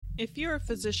If you're a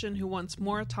physician who wants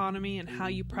more autonomy in how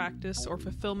you practice or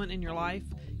fulfillment in your life,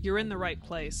 you're in the right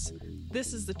place.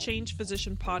 This is the Change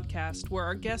Physician podcast, where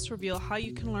our guests reveal how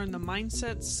you can learn the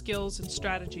mindsets, skills, and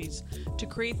strategies to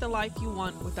create the life you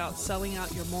want without selling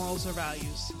out your morals or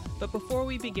values. But before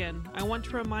we begin, I want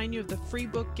to remind you of the free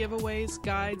book giveaways,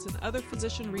 guides, and other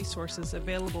physician resources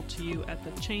available to you at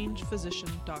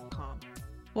thechangephysician.com.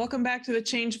 Welcome back to The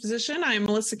Change Physician. I am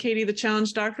Melissa Cady, the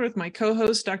Challenge Doctor, with my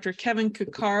co-host, Dr. Kevin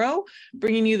Cuccaro,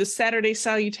 bringing you the Saturday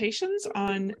Salutations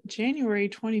on January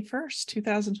 21st,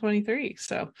 2023.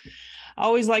 So I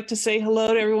always like to say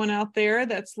hello to everyone out there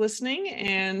that's listening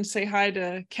and say hi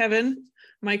to Kevin,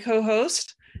 my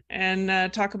co-host,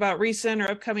 and talk about recent or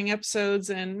upcoming episodes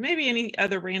and maybe any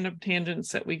other random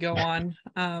tangents that we go on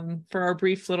for our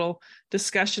brief little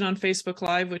discussion on Facebook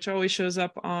Live, which always shows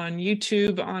up on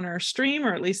YouTube on our stream,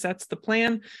 or at least that's the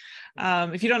plan.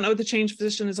 If you don't know what the Change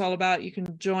Physician is all about, you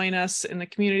can join us in the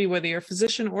community, whether you're a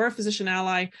physician or a physician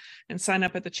ally, and sign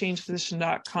up at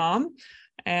thechangephysician.com.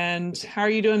 And how are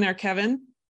you doing there, Kevin?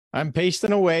 I'm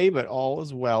pasting away, but all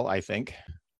is well, I think.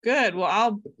 Good. Well,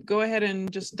 I'll go ahead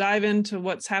and just dive into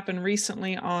what's happened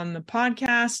recently on the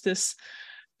podcast this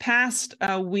past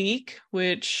week,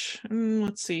 which,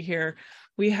 let's see here.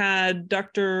 We had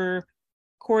Dr.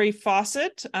 Corey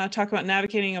Fawcett talk about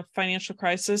navigating a financial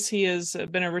crisis. He has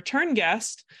been a return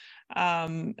guest,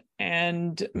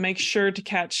 and make sure to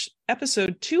catch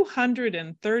episode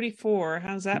 234.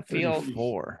 How's that feel?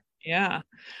 34. Yeah.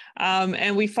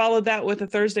 And we followed that with a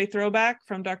Thursday throwback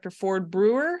from Dr. Ford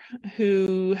Brewer,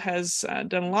 who has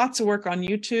done lots of work on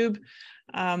YouTube.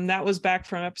 That was back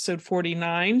from episode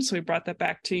 49. So we brought that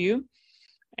back to you.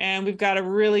 And we've got a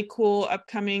really cool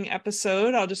upcoming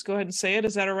episode. I'll just go ahead and say it.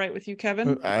 Is that all right with you,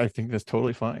 Kevin? I think that's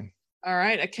totally fine. All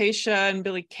right. Acacia and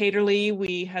Billy Caterly.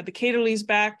 We had the Caterleys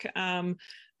back.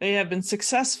 They have been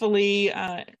successfully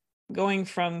going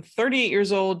from 38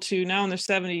 years old to now in their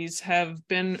 70s, have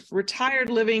been retired,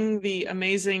 living the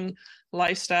amazing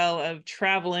lifestyle of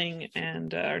traveling,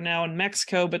 and are now in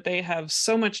Mexico. But they have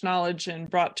so much knowledge and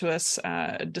brought to us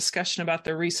a discussion about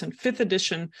their recent 5th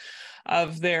edition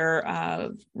of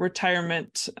their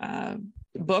retirement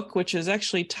book, which is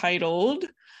actually titled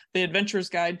The Adventurer's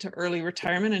Guide to Early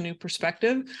Retirement, A New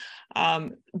Perspective.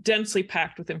 Densely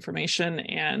packed with information,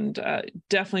 and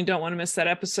definitely don't want to miss that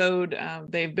episode.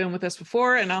 They've been with us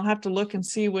before, and I'll have to look and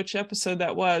see which episode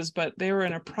that was, but they were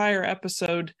in a prior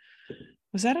episode.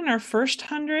 Was that in our first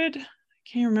 100? I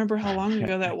can't remember how long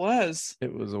ago that was.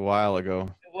 It was a while ago.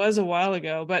 It was a while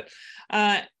ago, but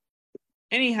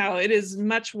anyhow, it is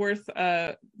much worth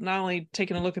not only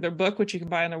taking a look at their book, which you can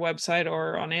buy on their website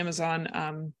or on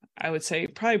Amazon. I would say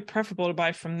probably preferable to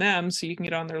buy from them, so you can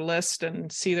get on their list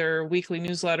and see their weekly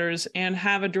newsletters and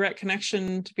have a direct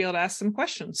connection to be able to ask them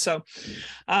questions. So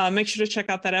make sure to check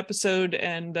out that episode,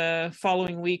 and the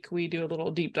following week we do a little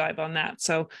deep dive on that.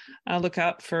 So look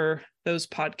out for those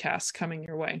podcasts coming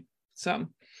your way. So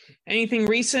anything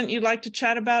recent you'd like to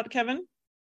chat about, Kevin?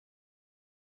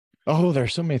 Oh,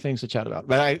 there's so many things to chat about.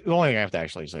 But the only thing I have to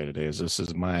actually say today is this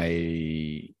is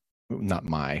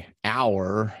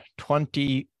our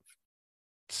 22nd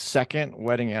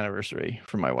wedding anniversary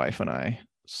for my wife and I.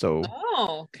 So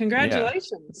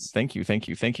congratulations. Yeah. Thank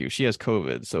you. She has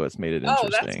COVID, so it's made it interesting.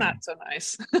 Oh, that's not so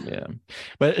nice. Yeah.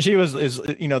 But she there's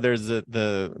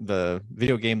the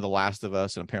video game The Last of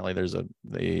Us, and apparently there's a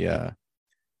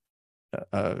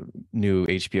new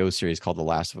HBO series called The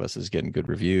Last of Us is getting good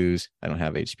reviews. I don't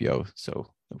have HBO, so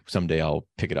someday I'll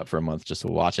pick it up for a month just to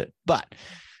watch it. But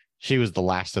she was the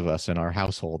last of us in our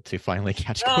household to finally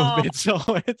catch COVID. So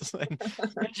it's like,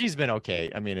 she's been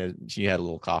okay. I mean, she had a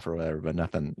little cough or whatever, but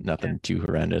nothing too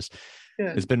horrendous.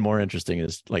 Good. It's been more interesting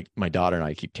is like my daughter and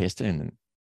I keep testing, and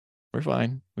we're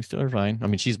fine. We still are fine. I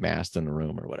mean, she's masked in the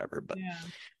room or whatever, but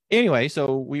anyway,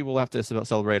 so we will have to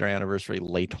celebrate our anniversary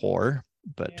later.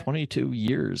 But 22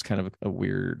 years, kind of a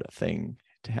weird thing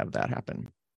to have that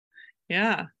happen.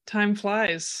 Yeah, time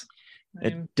flies.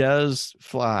 It does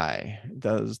fly. It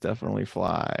does definitely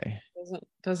fly.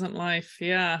 Doesn't life?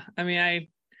 Yeah. I mean, I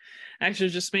actually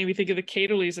just made me think of the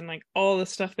Caterleys and like all the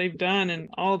stuff they've done in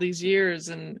all these years,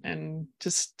 and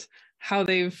just how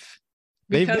they've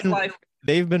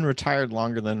been retired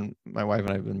longer than my wife and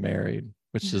I have been married,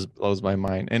 which just blows my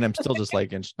mind. And I'm still just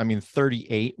like,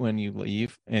 38 when you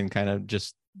leave and kind of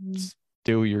just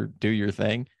do your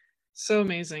thing. So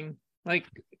amazing. Like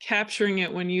capturing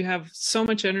it when you have so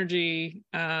much energy,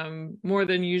 more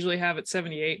than you usually have at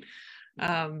 78.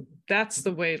 That's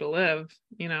the way to live.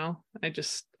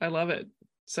 I love it.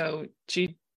 So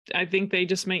I think they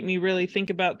just make me really think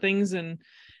about things and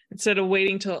instead of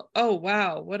waiting till, oh,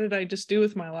 wow, what did I just do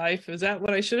with my life? Is that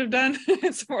what I should have done?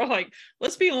 It's more like,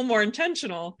 let's be a little more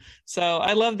intentional. So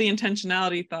I love the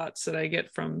intentionality thoughts that I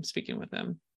get from speaking with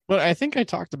them. Well, I think I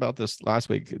talked about this last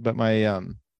week, but my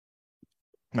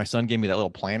son gave me that little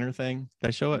planner thing. Did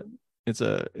I show it? It's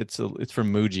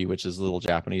from Muji, which is a little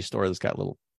Japanese store that's got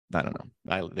little, I don't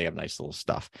know. They have nice little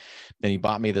stuff. And he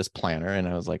bought me this planner and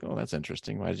I was like, oh, that's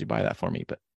interesting. Why did you buy that for me?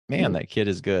 But man, that kid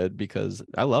is good because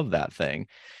I love that thing.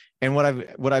 And what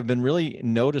I've been really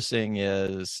noticing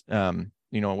is,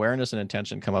 awareness and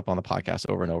intention come up on the podcast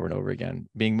over and over and over again.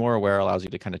 Being more aware allows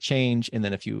you to kind of change. And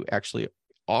then if you actually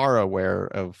are aware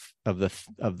of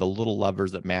the little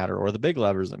levers that matter or the big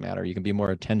levers that matter, you can be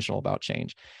more intentional about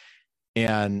change.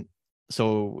 And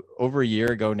so over a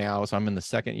year ago now, so I'm in the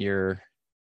second year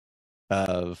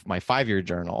of my 5-year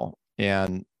journal,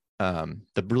 and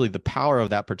the power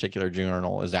of that particular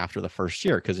journal is after the first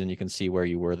year, because then you can see where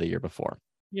you were the year before.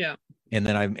 Yeah. And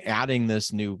then I'm adding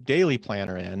this new daily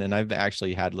planner in, and I've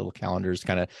actually had little calendars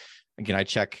kind of, again, I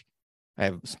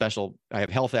have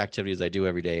health activities I do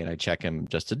every day, and I check them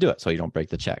just to do it. So you don't break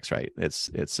the checks, right?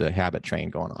 It's a habit train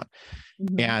going on.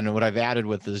 Mm-hmm. And what I've added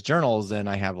with this journals, then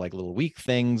I have like little week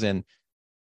things, and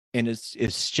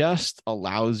it's just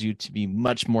allows you to be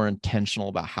much more intentional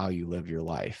about how you live your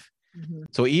life. Mm-hmm.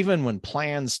 So even when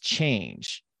plans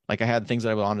change, like I had things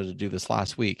that I wanted to do this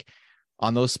last week,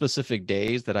 on those specific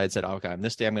days that I'd said, okay, on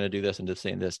this day, I'm going to do this and this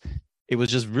day and this, it was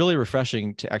just really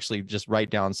refreshing to actually just write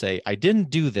down, say, I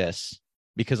didn't do this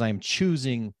because I'm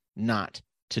choosing not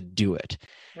to do it.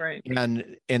 Right.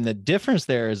 And the difference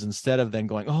there is, instead of then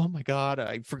going, oh my God,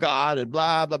 I forgot and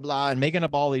blah, blah, blah, and making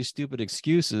up all these stupid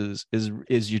excuses,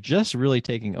 is you're just really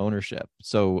taking ownership.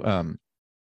 So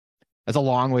that's a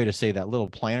long way to say that little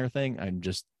planner thing. I'm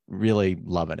just really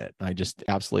loving it. I just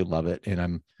absolutely love it.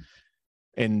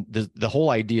 And the whole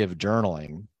idea of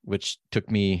journaling, which took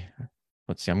me,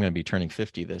 let's see, I'm going to be turning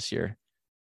 50 this year.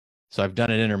 So I've done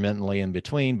it intermittently in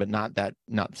between, but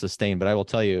not sustained. But I will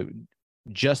tell you,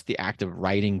 just the act of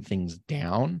writing things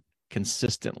down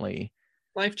consistently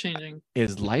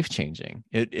is life-changing.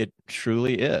 It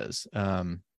truly is.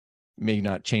 May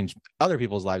not change other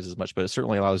people's lives as much, but it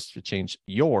certainly allows you to change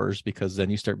yours, because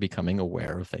then you start becoming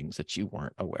aware of things that you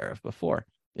weren't aware of before.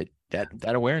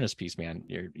 That awareness piece, man,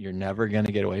 you're never going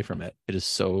to get away from it. It is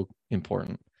so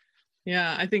important.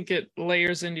 Yeah, I think it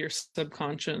layers into your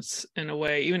subconscious in a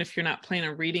way. Even if you're not planning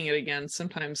on reading it again,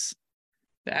 sometimes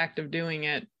the act of doing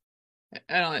it,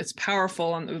 I don't know, it's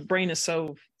powerful, and the brain is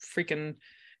so freaking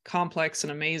complex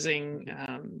and amazing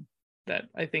that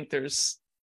I think there's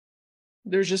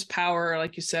just power,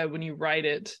 like you said, when you write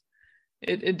it,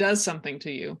 it does something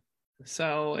to you.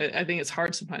 So I think it's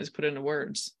hard sometimes to put into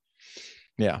words.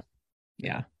 Yeah,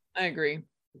 I agree.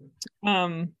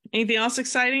 Anything else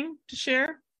exciting to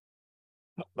share?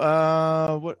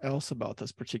 What else about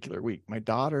this particular week? My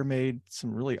daughter made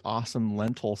some really awesome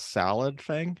lentil salad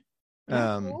thing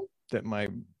that my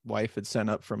wife had sent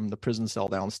up from the prison cell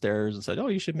downstairs and said, oh,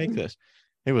 you should make this.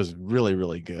 It was really,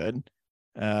 really good.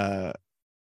 Yeah,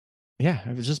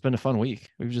 it's just been a fun week.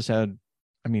 We've just had,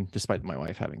 despite my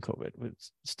wife having COVID,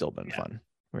 it's still been fun.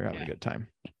 We're having a good time.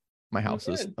 My house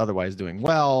is otherwise doing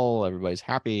well. Everybody's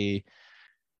happy.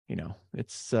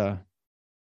 It's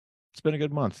been a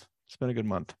good month.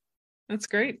 That's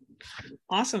great.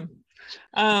 Awesome.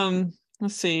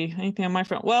 Let's see, anything on my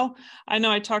front? Well, I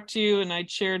know I talked to you and I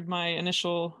shared my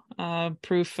initial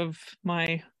proof of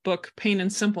my book, Pain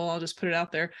and Simple. I'll just put it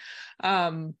out there.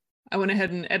 I went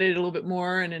ahead and edited a little bit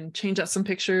more and then changed out some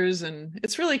pictures. And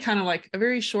it's really kind of like a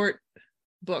very short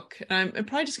book. And I'm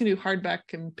probably just going to do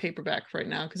hardback and paperback right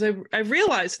now, because I've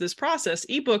realized this process,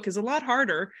 ebook is a lot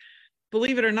harder,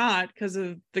 believe it or not, because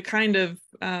of the kind of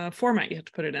format you have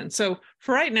to put it in. So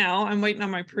for right now, I'm waiting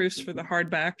on my proofs for the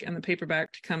hardback and the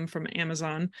paperback to come from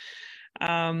Amazon.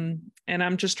 And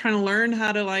I'm just trying to learn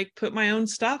how to put my own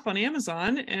stuff on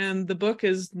Amazon. And the book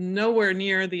is nowhere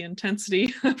near the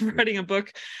intensity of writing a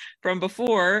book from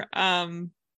before.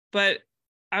 But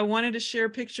I wanted to share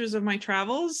pictures of my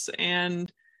travels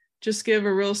and just give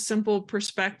a real simple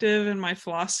perspective and my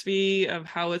philosophy of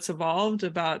how it's evolved,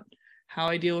 about how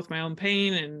I deal with my own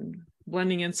pain and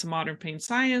blending in some modern pain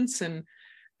science. And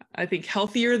I think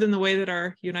healthier than the way that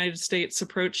our United States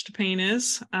approach to pain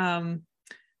is.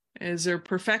 Is there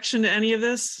perfection to any of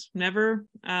this? Never.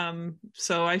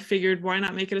 So I figured, why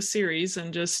not make it a series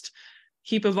and just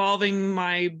keep evolving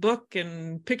my book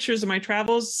and pictures of my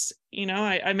travels.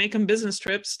 I make them business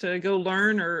trips to go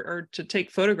learn or to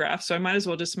take photographs. So I might as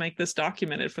well just make this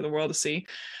documented for the world to see.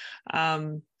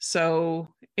 So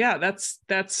yeah,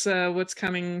 that's what's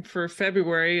coming for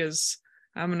February, is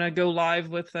I'm going to go live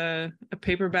with a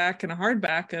paperback and a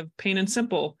hardback of Pain and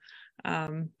Simple.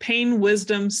 Pain,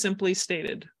 Wisdom, Simply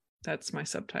Stated. That's my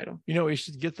subtitle. You know, we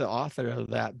should get the author of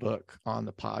that book on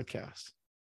the podcast.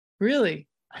 Really?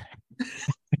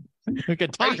 We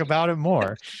could talk about it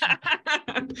more.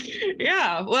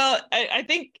 Yeah. Well, I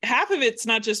think half of it's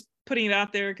not just putting it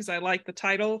out there because I like the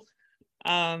title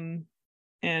and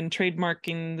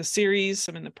trademarking the series.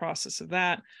 I'm in the process of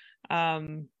that.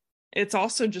 It's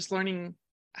also just learning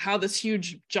how this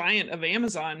huge giant of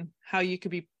Amazon, how you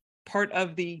could be part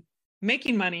of the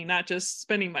making money, not just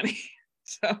spending money.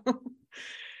 So,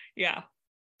 yeah.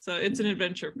 So it's an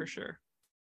adventure for sure.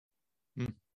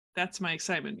 That's my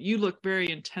excitement. You look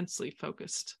very intensely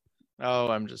focused. Oh,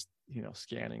 I'm just,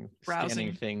 scanning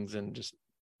Browsing things and just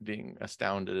being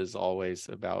astounded as always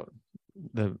about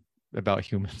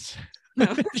humans.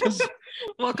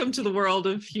 Welcome to the world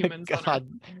of humans. God,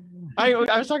 I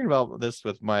was talking about this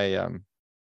with my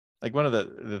like one of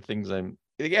the things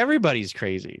everybody's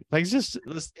crazy. Like just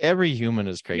every human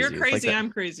is crazy. You're crazy. Like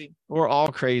I'm crazy. We're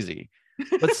all crazy.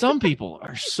 But some people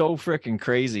are so freaking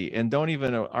crazy and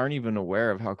aren't even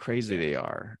aware of how crazy they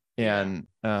are. And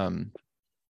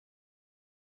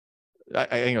I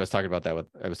think I was talking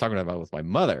about with my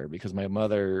mother, because my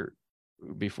mother,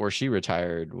 before she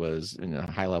retired, was in a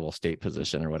high level state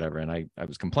position or whatever. And I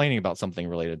was complaining about something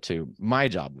related to my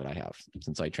job that I have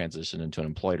since I transitioned into an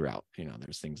employed route.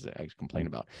 There's things that I complain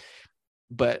about,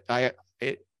 but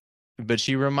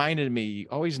she reminded me, you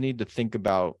always need to think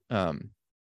about,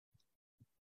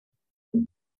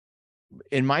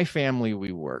 in my family,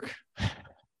 we work,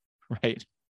 right?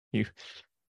 We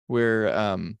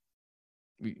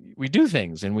do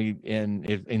things, and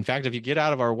in fact, if you get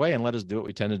out of our way and let us do it,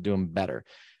 we tend to do them better.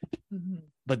 Mm-hmm.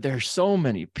 But there's so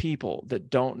many people that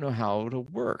don't know how to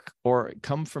work, or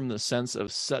come from the sense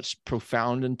of such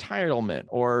profound entitlement,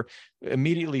 or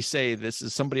immediately say this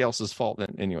is somebody else's fault.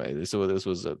 And anyway, so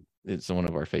it's one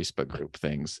of our Facebook group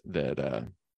things that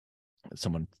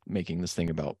someone making this thing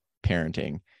about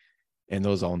parenting. And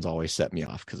those ones always set me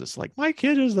off, because it's like, my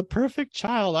kid is the perfect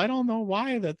child. I don't know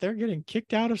why that they're getting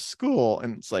kicked out of school.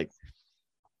 And it's like,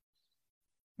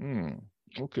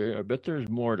 okay, I bet there's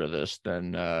more to this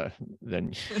than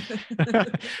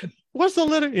what's the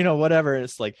little, whatever.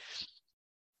 It's like,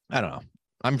 I don't know.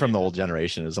 I'm from the old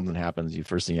generation. If something happens, the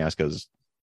first thing you ask is,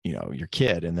 your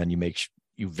kid, and then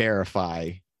you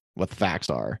verify what the facts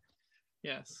are.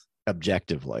 Yes.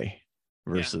 Objectively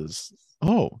versus,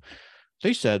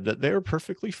 they said that they're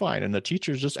perfectly fine and the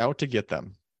teacher's just out to get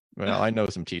them. Well, I know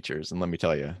some teachers, and let me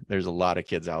tell you, there's a lot of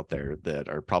kids out there that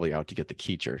are probably out to get the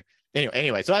teacher.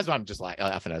 Anyway, so that's why I'm just like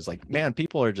laughing. I was like, man,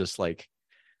 people are just like,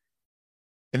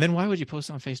 and then why would you post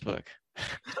on Facebook?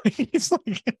 It's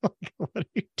like, what are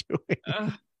you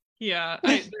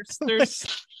doing?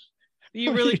 There's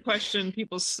you really question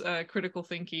people's critical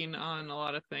thinking on a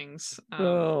lot of things.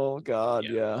 Oh God.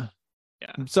 Yeah.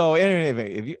 So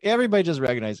anyway, if everybody just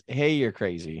recognize, hey, you're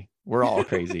crazy. We're all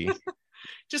crazy.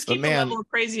 Just keep the level of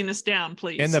craziness down,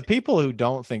 please. And the people who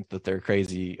don't think that they're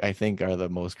crazy, I think, are the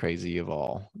most crazy of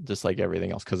all, just like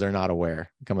everything else, because they're not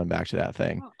aware. Coming back to that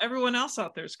thing. Well, everyone else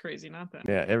out there is crazy, not them.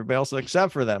 Yeah, everybody else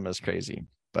except for them is crazy.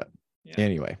 But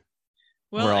anyway,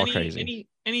 we're all crazy.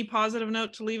 Any positive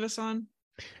note to leave us on?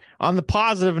 On the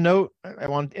positive note, I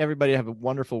want everybody to have a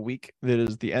wonderful week. That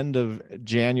is the end of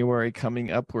January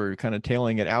coming up. We're kind of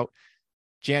tailing it out.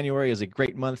 January is a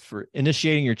great month for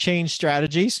initiating your change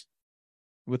strategies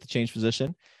with the Change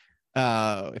Physician.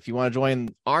 If you want to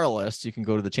join our list, you can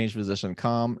go to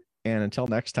thechangephysician.com. And until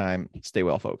next time, stay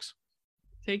well, folks.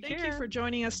 Thank you for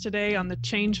joining us today on the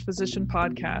Change Physician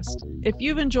podcast. If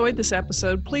you've enjoyed this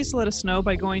episode, please let us know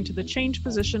by going to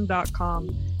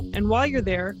thechangephysician.com. And while you're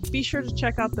there, be sure to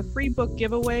check out the free book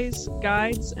giveaways,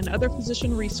 guides, and other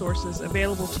physician resources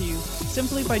available to you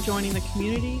simply by joining the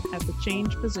community at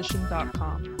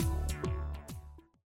thechangephysician.com.